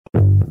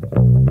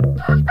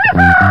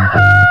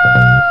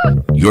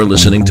You're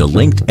listening to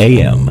Linked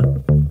AM.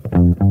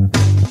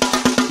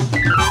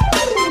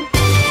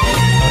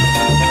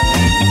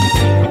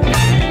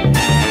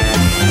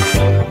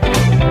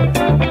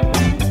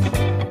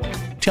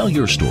 Tell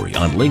your story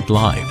on Linked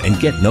Live and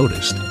get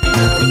noticed.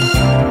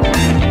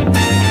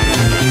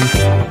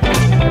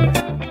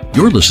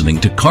 You're listening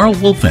to Carl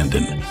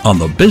Wolfenden on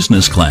the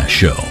Business Class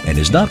Show and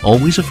is not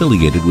always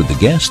affiliated with the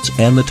guests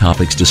and the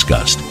topics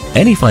discussed.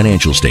 Any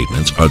financial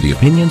statements are the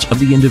opinions of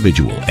the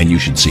individual, and you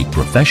should seek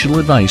professional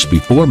advice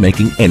before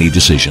making any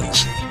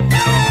decisions.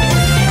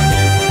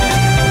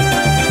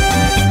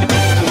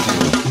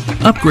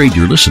 Upgrade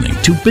your listening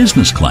to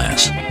Business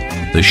Class,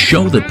 the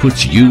show that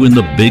puts you in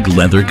the big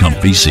leather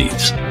comfy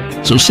seats.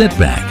 So sit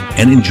back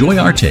and enjoy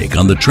our take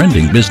on the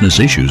trending business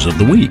issues of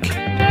the week.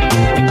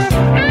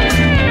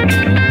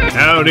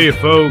 Howdy,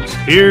 folks.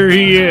 Here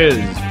he is,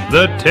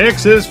 the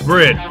Texas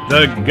Brit,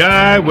 the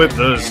guy with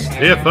the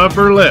stiff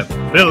upper lip,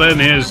 filling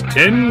his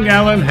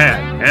 10-gallon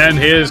hat and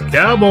his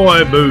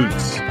cowboy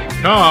boots,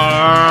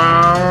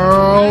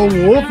 Carl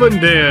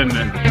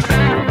Wolfenden.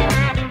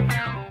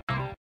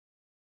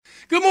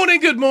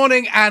 Good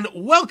morning, and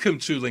welcome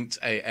to Linked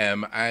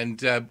AM.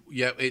 And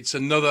it's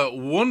another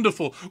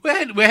wonderful.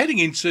 We're heading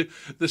into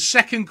the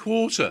second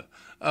quarter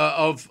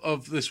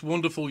of this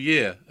wonderful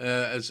year,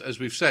 as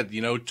we've said.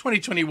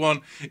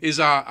 2021 is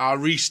our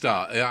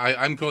restart.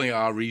 I'm calling it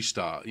our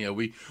restart.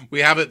 We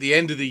have at the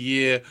end of the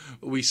year,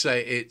 we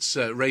say it's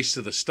race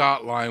to the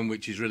start line,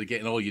 which is really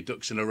getting all your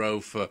ducks in a row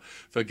for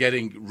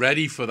getting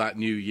ready for that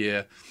new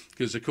year.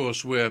 Because, of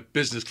course, we're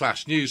business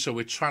class news, so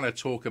we're trying to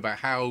talk about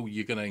how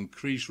you're going to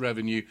increase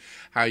revenue,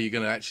 how you're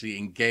going to actually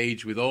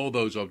engage with all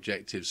those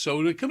objectives. So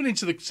we're coming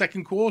into the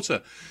second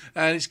quarter,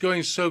 and it's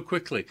going so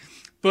quickly.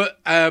 But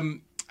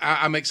I'm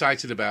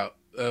excited about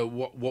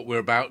what we're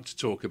about to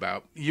talk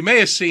about. You may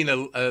have seen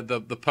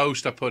the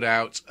post I put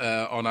out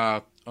on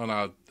our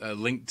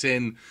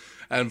LinkedIn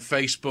and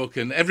Facebook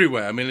and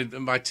everywhere. I mean,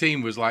 my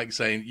team was like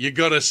saying, you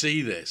got to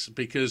see this,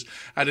 because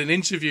I had an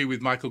interview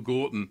with Michael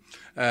Gorton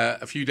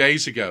a few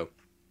days ago.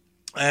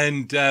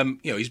 And,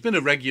 he's been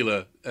a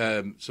regular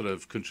sort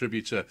of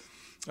contributor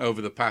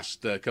over the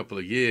past couple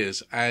of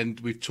years. And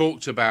we've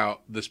talked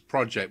about this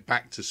project,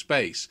 Back to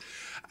Space.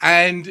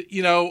 And,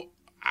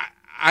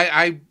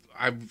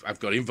 I've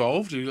got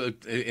involved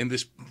in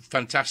this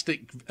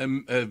fantastic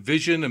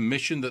vision and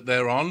mission that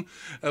they're on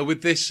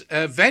with this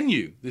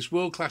venue, this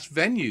world-class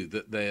venue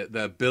that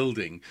they're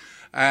building.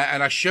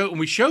 And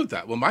we showed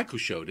that. Well, Michael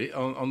showed it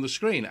on the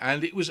screen,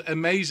 and it was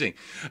amazing.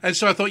 And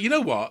so I thought, you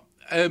know what?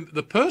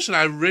 The person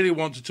I really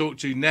want to talk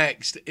to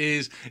next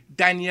is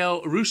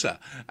Danielle Rusa,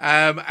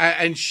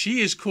 and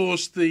she is, of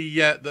course,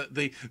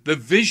 the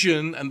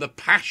vision and the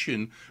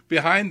passion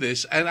behind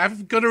this. And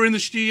I've got her in the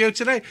studio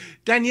today.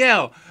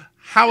 Danielle,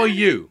 how are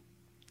you?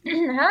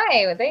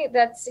 Hi.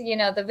 That's,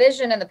 the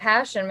vision and the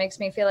passion makes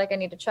me feel like I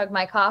need to chug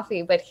my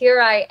coffee, but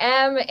here I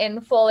am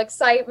in full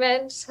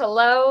excitement.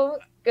 Hello.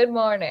 Good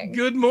morning.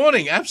 Good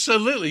morning.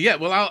 Absolutely. Yeah.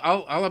 Well,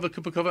 I'll have a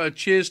cup of coffee.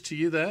 Cheers to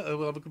you there.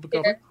 We'll have a cup of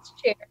coffee.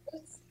 Cheers.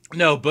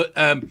 No, but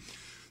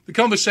the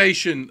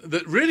conversation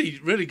that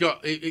really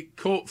got it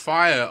caught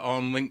fire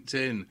on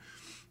LinkedIn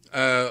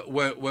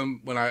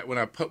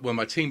when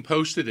my team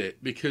posted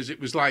it, because it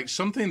was like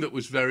something that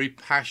was very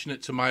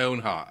passionate to my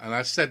own heart, and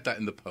I said that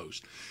in the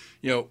post.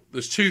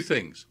 There's two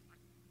things.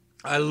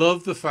 I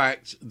love the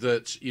fact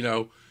that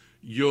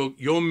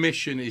your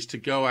mission is to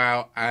go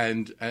out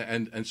and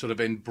sort of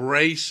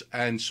embrace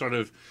and sort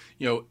of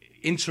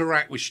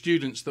interact with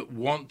students that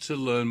want to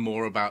learn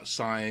more about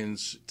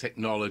science,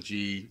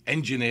 technology,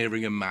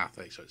 engineering, and math.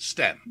 So it's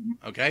STEM,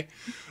 okay?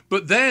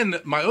 But then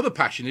my other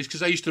passion is,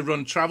 because I used to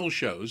run travel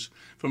shows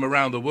from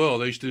around the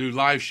world. I used to do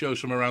live shows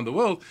from around the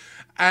world.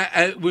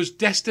 It was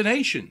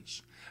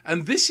destinations.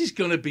 And this is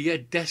going to be a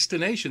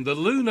destination. The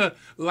Lunar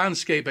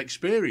Landscape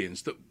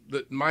Experience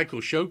that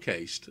Michael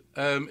showcased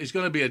is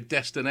going to be a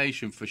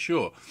destination for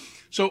sure.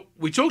 So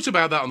we talked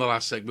about that on the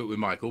last segment with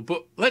Michael,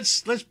 but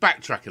let's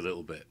backtrack a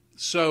little bit.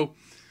 So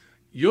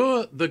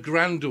you're the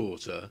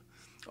granddaughter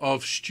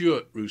of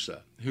Stuart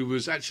Rusa, who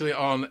was actually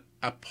on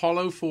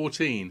Apollo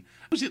 14.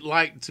 What was it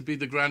like to be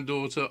the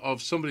granddaughter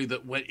of somebody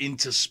that went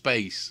into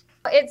space?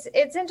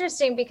 It's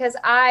interesting because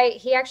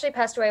he actually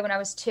passed away when I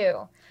was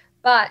 2,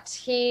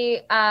 but he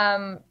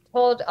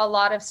told a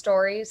lot of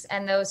stories,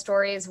 and those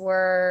stories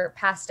were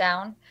passed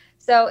down.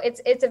 So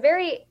it's a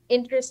very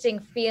interesting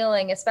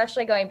feeling,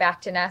 especially going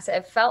back to NASA.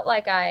 It felt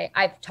like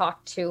I've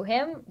talked to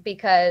him,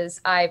 because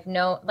I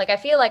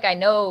feel like I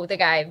know the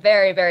guy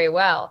very, very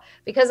well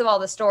because of all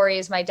the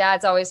stories. My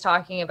dad's always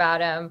talking about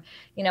him.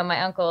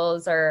 My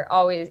uncles are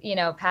always,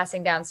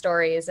 passing down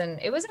stories. And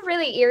it was a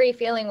really eerie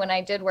feeling when I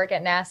did work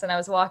at NASA and I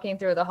was walking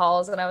through the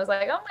halls and I was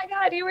like, oh my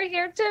God, you were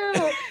here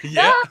too.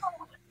 Yeah.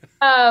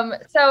 No.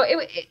 So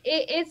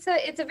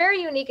it's a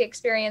very unique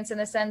experience in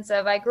the sense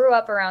of I grew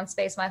up around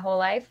space my whole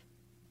life.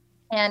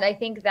 And I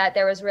think that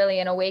there was really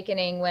an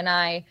awakening when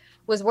I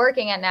was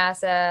working at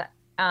NASA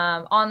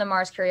on the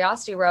Mars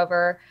Curiosity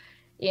rover.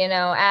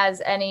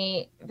 As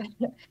any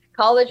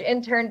college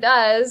intern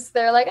does,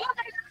 they're like, oh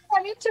my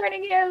I'm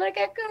interning here. Look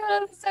at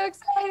cool. It's so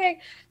exciting.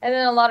 And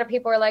then a lot of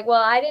people were like,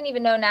 well, I didn't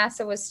even know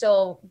NASA was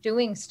still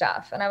doing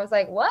stuff. And I was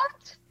like,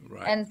 what?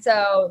 Right. And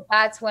so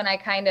that's when I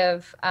kind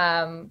of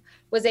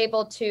was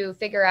able to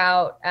figure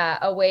out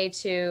a way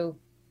to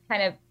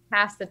kind of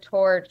pass the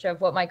torch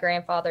of what my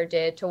grandfather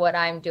did to what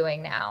I'm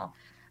doing now.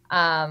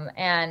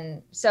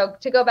 And so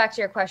to go back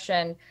to your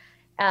question,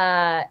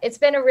 it's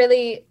been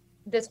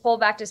this whole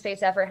Back to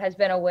Space effort has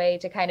been a way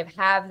to kind of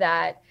have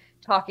that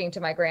talking to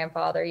my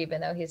grandfather,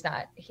 even though he's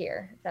not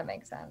here. If that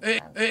makes sense.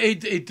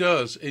 It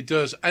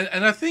does.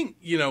 And I think,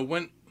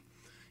 when,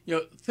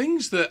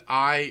 things that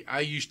I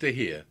used to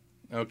hear,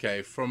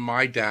 okay, from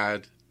my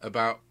dad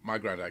about my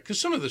granddad, because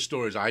some of the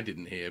stories I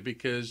didn't hear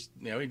because,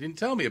 he didn't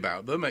tell me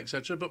about them,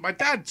 etc. But my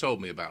dad told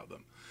me about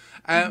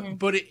them.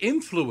 But it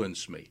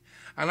influenced me.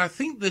 And I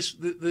think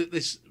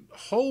this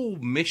whole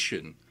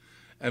mission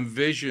and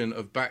vision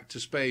of Back to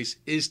Space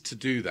is to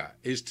do that,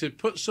 is to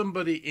put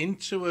somebody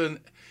into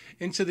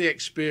the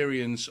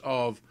experience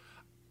of,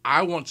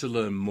 I want to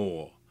learn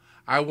more.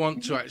 I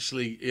want to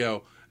actually,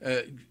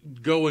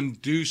 go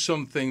and do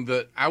something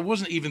that I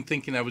wasn't even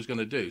thinking I was going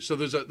to do. So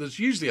there's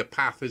usually a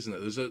path, isn't it?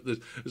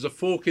 There's a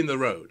fork in the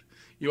road.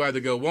 You either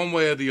go one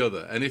way or the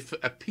other. And if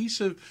a piece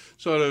of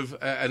sort of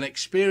an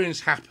experience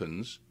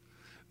happens,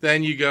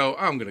 then you go,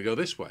 oh, I'm going to go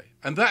this way.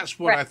 And that's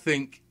what I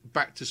think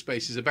Back to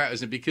Space is about,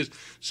 isn't it? Because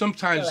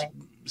sometimes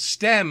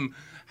STEM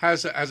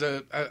has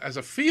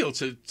a feel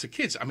to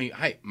kids. I mean,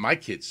 hey, my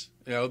kids,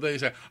 they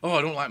say, oh,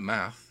 I don't like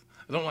math,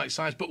 I don't like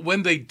science. But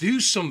when they do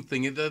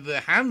something,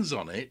 their hands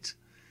on it,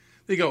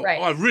 they go,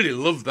 oh, I really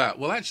love that.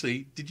 Well,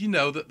 actually, did you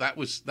know that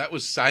was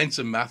science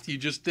and math you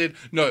just did?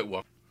 No, it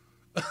wasn't.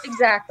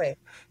 Exactly.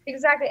 And,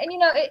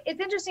 it's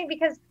interesting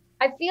because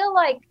I feel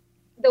like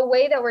the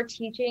way that we're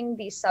teaching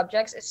these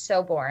subjects is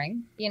so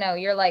boring.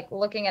 You're like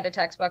looking at a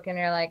textbook and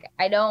you're like,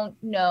 I don't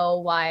know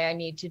why I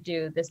need to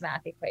do this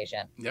math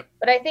equation. Yep.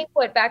 But I think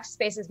what Back to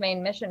Space's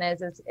main mission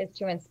is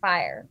to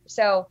inspire.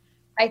 So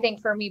I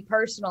think for me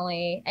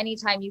personally,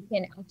 anytime you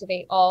can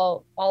activate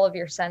all of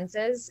your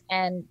senses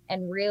and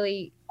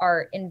really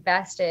are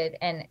invested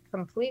and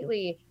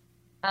completely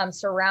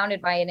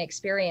surrounded by an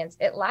experience,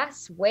 it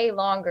lasts way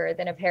longer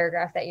than a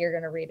paragraph that you're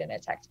going to read in a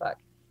textbook.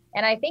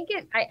 And I think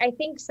I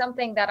think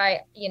something that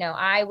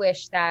I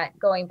wish that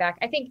going back,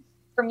 I think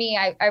for me,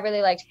 I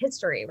really liked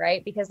history,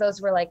 right? Because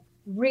those were like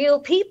real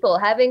people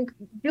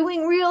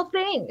doing real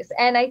things.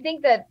 And I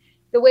think that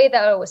the way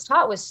that it was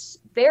taught was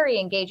very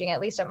engaging, at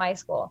least at my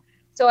school.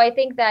 So I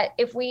think that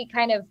if we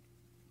kind of,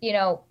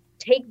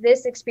 take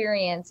this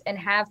experience and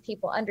have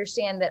people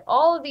understand that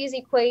all of these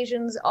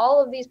equations,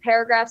 all of these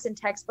paragraphs in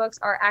textbooks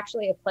are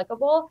actually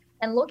applicable,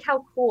 and look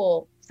how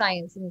cool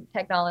science and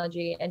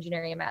technology,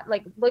 engineering and math,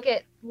 like look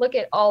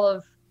at all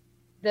of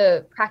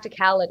the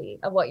practicality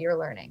of what you're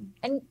learning.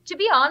 And to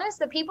be honest,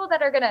 the people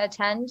that are going to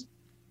attend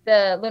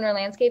the Lunar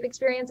Landscape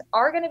Experience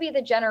are going to be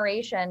the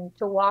generation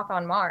to walk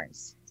on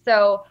Mars.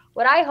 So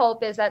what I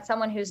hope is that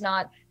someone who's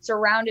not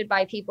surrounded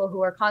by people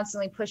who are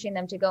constantly pushing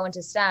them to go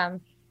into STEM,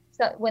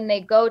 so when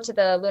they go to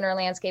the Lunar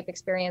Landscape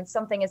Experience,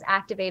 something is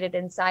activated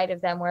inside of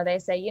them where they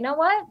say, you know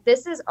what,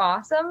 this is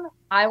awesome.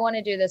 I want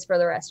to do this for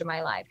the rest of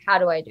my life. How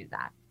do I do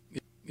that?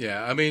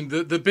 Yeah, I mean,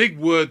 the big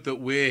word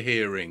that we're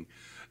hearing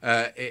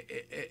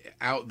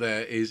out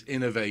there is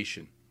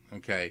innovation,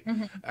 okay?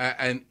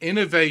 And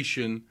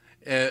innovation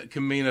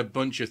can mean a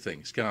bunch of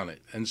things, can't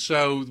it? And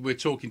so we're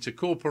talking to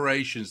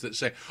corporations that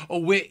say, oh,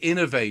 we're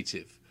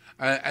innovative.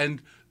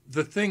 And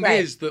the thing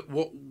is that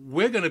what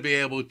we're going to be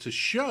able to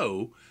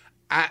show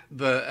at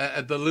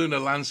the Lunar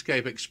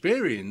Landscape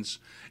Experience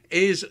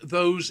is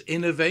those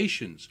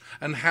innovations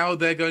and how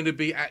they're going to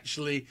be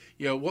actually,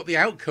 what the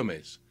outcome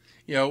is.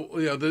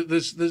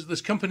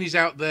 There's companies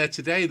out there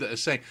today that are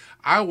saying,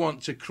 I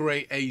want to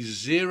create a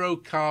zero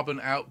carbon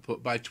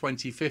output by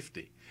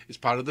 2050. It's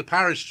part of the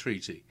Paris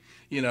Treaty,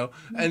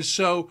 And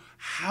so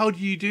how do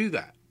you do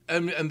that?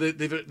 And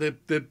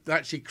they're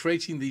actually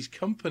creating these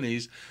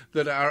companies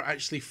that are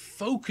actually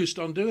focused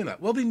on doing that.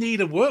 Well, they need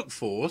a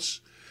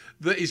workforce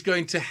that is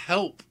going to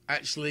help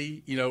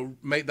actually,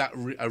 make that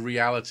a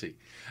reality.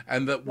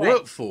 And that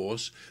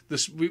workforce,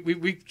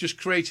 we've just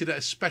created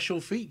a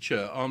special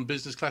feature on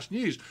Business Class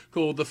News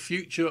called The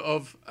Future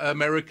of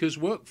America's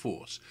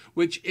Workforce,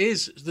 which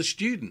is the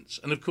students.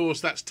 And of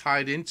course, that's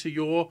tied into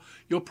your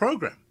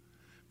program.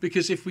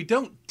 Because if we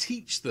don't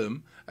teach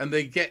them and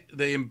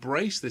they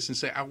embrace this and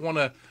say, I want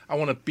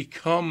to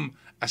become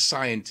a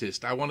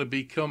scientist, I want to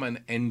become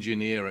an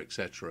engineer,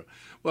 etc.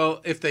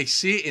 Well, if they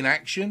see it in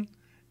action,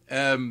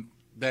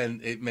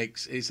 then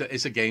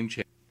it's a game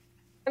changer.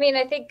 I mean,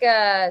 I think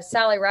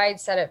Sally Ride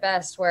said it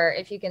best, where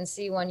if you can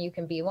see one, you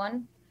can be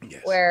one. Yes.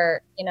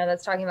 Where,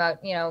 that's talking about,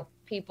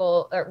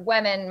 people or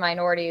women,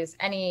 minorities,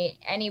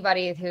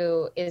 anybody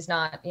who is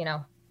not,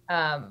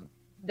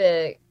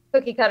 the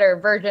cookie cutter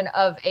version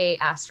of a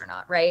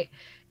astronaut, right?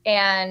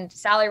 And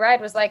Sally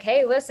Ride was like,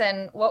 hey,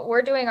 listen, what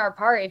we're doing our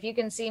part. If you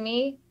can see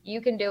me,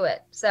 you can do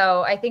it.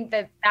 So I think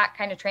that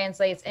kind of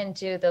translates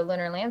into the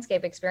Lunar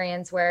Landscape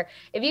Experience, where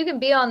if you can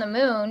be on the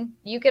moon,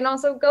 you can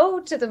also go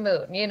to the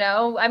moon,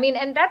 I mean,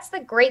 and that's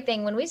the great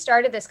thing. When we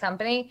started this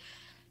company,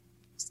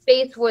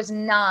 space was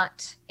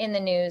not in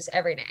the news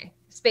every day.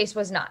 Space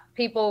was not.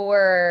 People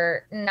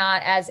were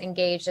not as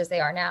engaged as they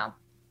are now.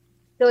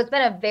 So it's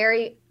been a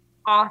very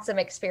awesome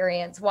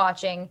experience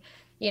watching,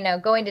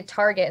 going to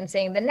Target and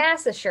seeing the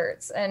NASA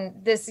shirts and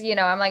this,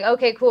 I'm like,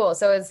 okay, cool.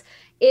 So it's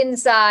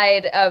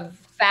inside of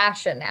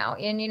fashion now.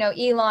 And,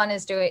 Elon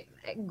is doing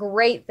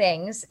great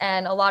things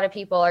and a lot of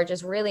people are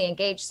just really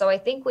engaged. So I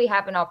think we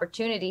have an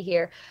opportunity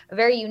here, a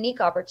very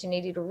unique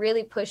opportunity to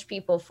really push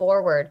people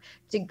forward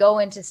to go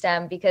into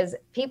STEM, because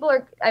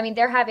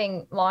they're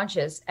having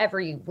launches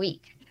every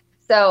week.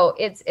 So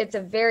it's a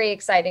very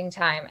exciting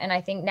time. And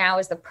I think now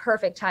is the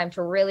perfect time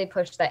to really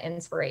push that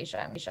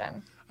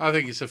inspiration. I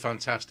think it's a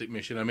fantastic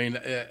mission. I mean,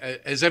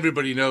 as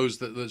everybody knows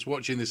that's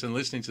watching this and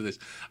listening to this,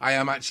 I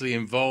am actually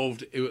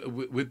involved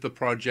with the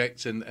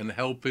project and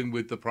helping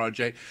with the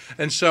project.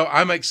 And so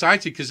I'm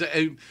excited because,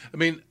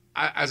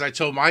 as I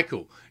told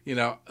Michael,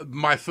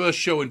 my first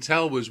show and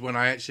tell was when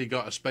I actually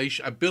got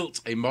I built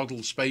a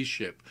model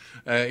spaceship,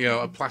 one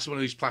of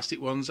these plastic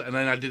ones, and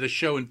then I did a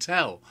show and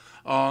tell.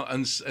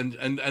 And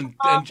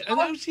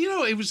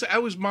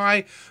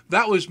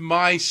that was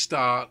my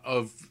start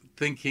of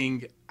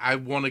thinking I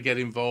want to get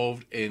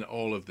involved in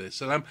all of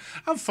this, and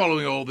I'm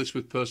following all this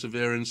with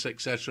Perseverance,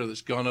 etc.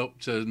 That's gone up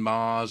to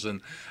Mars,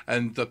 and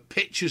the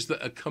pictures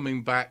that are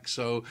coming back.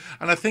 So,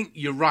 and I think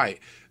you're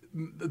right.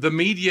 The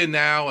media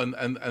now and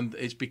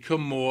it's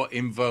become more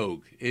in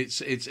vogue.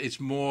 It's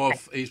more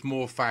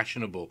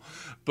fashionable,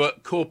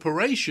 but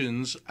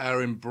corporations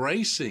are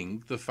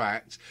embracing the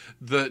fact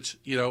that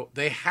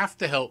they have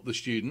to help the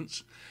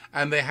students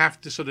and they have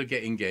to sort of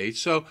get engaged.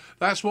 So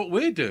that's what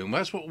we're doing.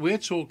 That's what we're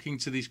talking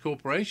to these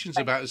corporations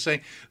about, is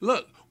saying,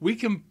 look, we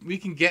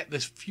can get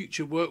this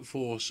future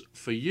workforce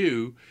for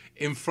you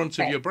in front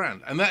of your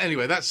brand. And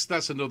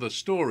that's another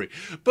story.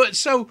 But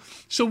so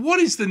what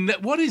is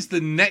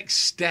the next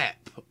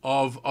step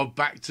of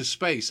Back to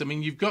Space? I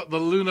mean, you've got the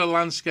Lunar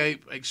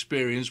Landscape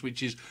Experience,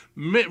 which is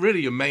really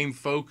your main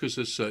focus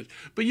as such,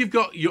 but you've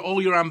got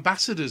all your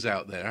ambassadors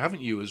out there,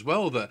 haven't you, as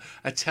well, that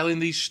are telling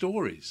these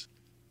stories?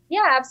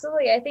 Yeah,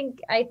 absolutely. I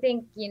think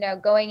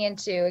going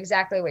into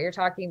exactly what you're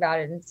talking about,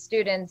 and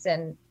students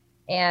and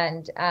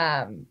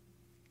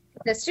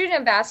the student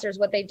ambassadors,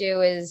 what they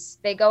do is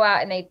they go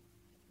out and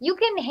you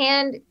can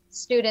hand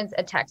students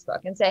a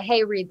textbook and say,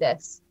 hey, read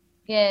this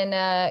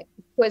in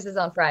quizzes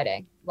on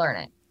Friday, learn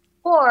it.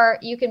 Or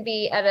you can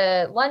be at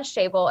a lunch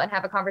table and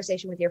have a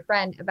conversation with your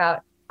friend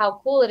about how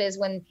cool it is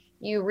when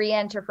you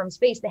re-enter from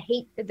space, the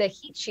heat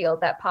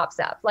shield that pops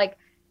up. Like,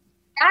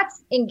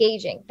 that's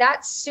engaging.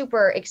 That's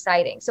super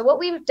exciting. So what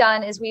we've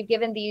done is we've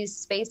given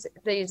these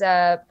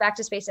Back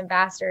to Space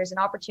ambassadors an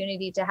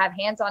opportunity to have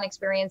hands-on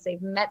experience.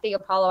 They've met the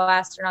Apollo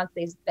astronauts.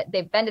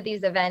 They've been to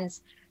these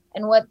events,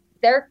 and what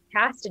they're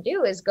tasked to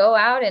do is go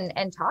out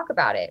and talk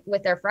about it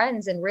with their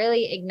friends and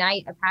really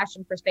ignite a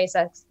passion for space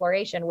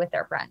exploration with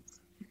their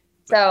friends.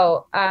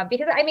 So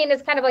because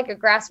it's kind of like a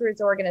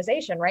grassroots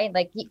organization, right?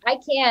 Like at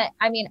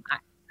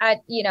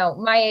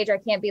my age, I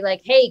can't be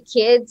like, hey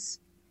kids,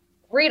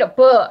 read a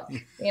book.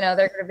 They're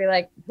going to be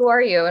like, who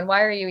are you and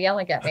why are you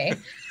yelling at me?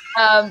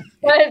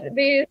 But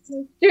these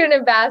student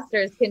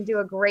ambassadors can do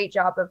a great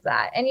job of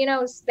that. And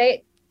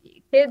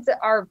kids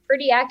are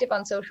pretty active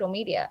on social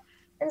media,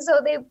 and so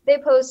they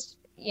post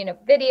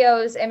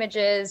videos,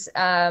 images.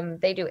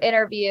 They do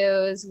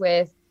interviews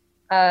with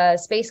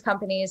space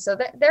companies, so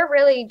that they're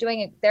really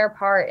doing their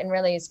part in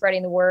really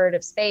spreading the word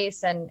of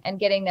space and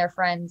getting their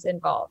friends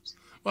involved.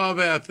 Well,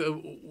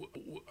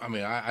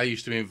 I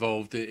used to be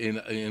involved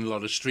in a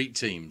lot of street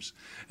teams,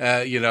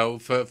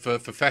 for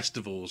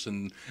festivals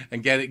and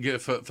get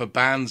it for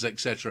bands,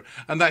 etc.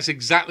 And that's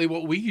exactly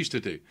what we used to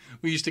do.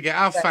 We used to get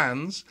our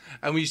fans,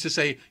 and we used to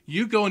say,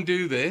 "You go and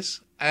do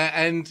this,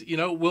 and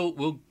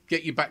we'll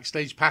get you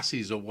backstage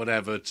passes or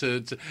whatever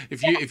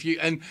if you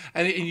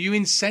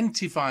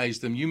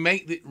incentivize them, you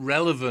make it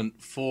relevant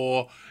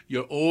for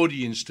your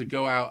audience to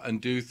go out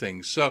and do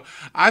things." So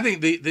I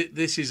think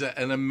this is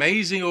an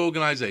amazing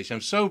organization.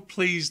 I'm so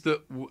pleased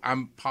that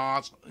I'm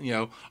part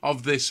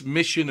of this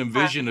mission and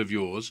vision of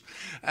yours,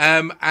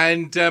 and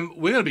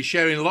we're going to be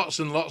sharing lots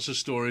and lots of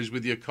stories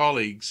with your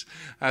colleagues.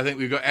 I think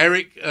we've got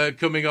Eric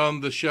coming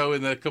on the show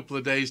in a couple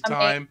of days'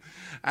 time,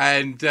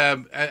 and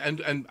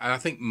I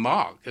think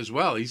Mark as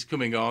well. He's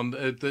coming on,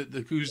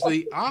 who's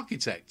the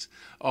architect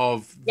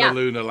of the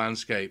Lunar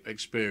Landscape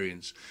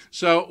Experience.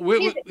 So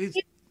he's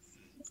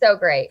so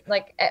great.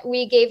 Like,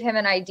 we gave him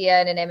an idea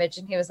and an image,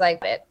 and he was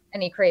like it,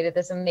 and he created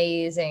this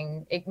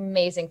amazing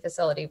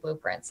facility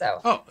blueprint.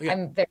 So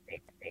I'm very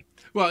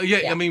Well,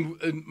 yeah, I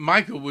mean,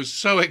 Michael was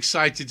so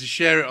excited to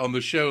share it on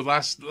the show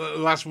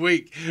last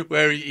week,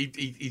 where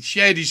he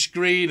shared his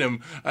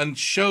screen and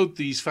showed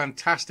these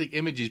fantastic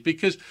images,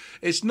 because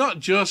it's not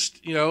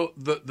just, you know,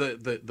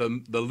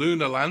 the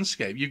lunar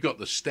landscape. You've got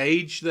the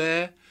stage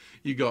there,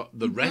 you got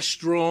the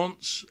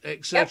restaurants,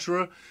 etc.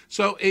 Yep.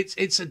 So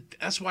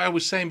that's why I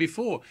was saying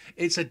before,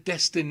 it's a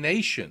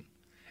destination.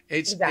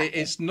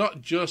 It's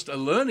not just a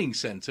learning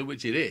center,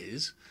 which it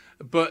is,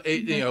 but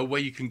you know, where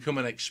you can come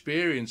and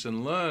experience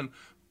and learn,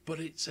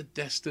 but it's a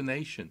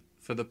destination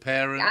for the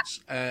parents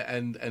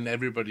and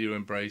everybody to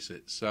embrace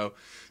it. So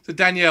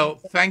Danielle,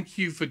 thank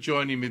you for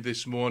joining me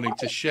this morning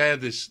to share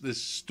this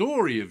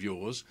story of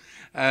yours.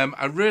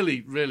 I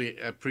really, really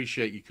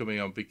appreciate you coming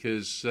on,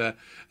 because,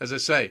 as I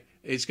say,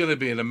 it's going to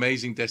be an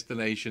amazing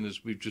destination,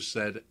 as we've just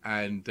said,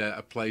 and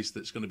a place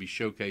that's going to be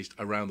showcased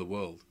around the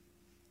world.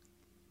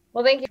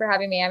 Well, thank you for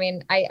having me. I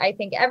mean, I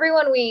think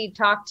everyone we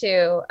talk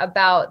to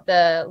about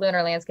the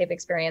Lunar Landscape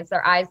Experience,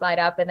 their eyes light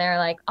up and they're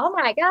like, oh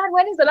my God,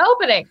 when is it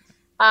opening?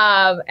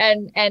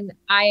 And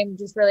I'm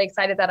just really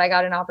excited that I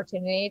got an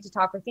opportunity to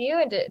talk with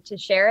you and to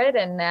share it.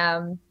 And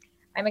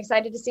I'm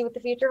excited to see what the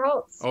future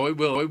holds. Oh, it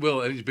will. It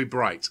will. It'll be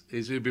bright.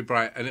 It'll be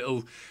bright. And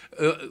it'll,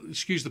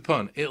 excuse the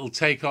pun, it'll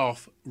take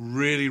off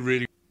really,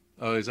 really.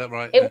 Oh, is that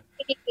right? It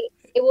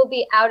will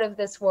be out of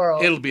this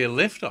world. It'll be a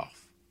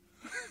liftoff.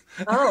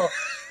 Oh.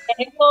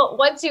 And it will,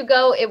 once you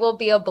go, it will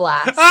be a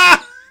blast.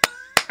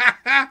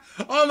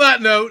 On that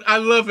note, I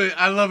love it.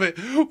 I love it.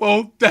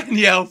 Well,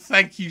 Danielle,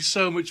 thank you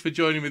so much for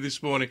joining me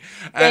this morning.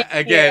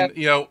 Again,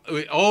 you know,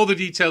 all the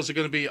details are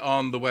going to be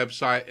on the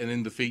website and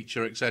in the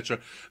feature, etc.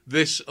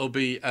 This will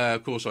be,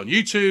 of course, on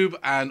YouTube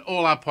and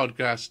all our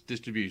podcast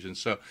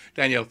distributions. So,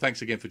 Danielle,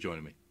 thanks again for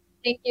joining me.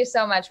 Thank you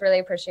so much. Really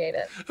appreciate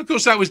it. Of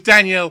course, that was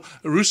Danielle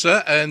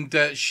Russa,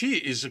 and she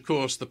is, of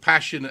course, the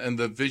passion and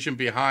the vision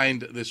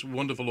behind this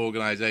wonderful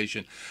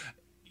organization.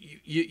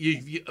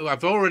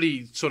 I've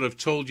already sort of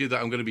told you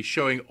that I'm going to be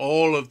showing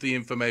all of the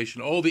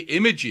information, all the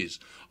images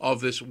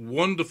of this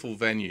wonderful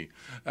venue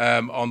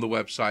on the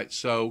website.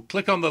 So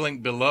click on the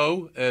link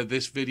below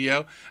this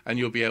video and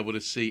you'll be able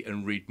to see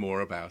and read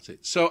more about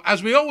it. So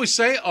as we always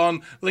say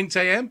on Linked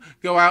AM,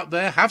 go out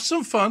there, have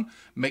some fun,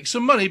 make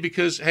some money,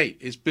 because, hey,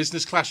 it's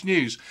business class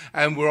news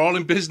and we're all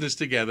in business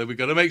together. We've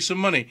got to make some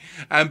money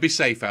and be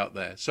safe out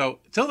there. So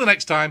till the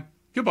next time,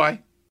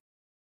 goodbye.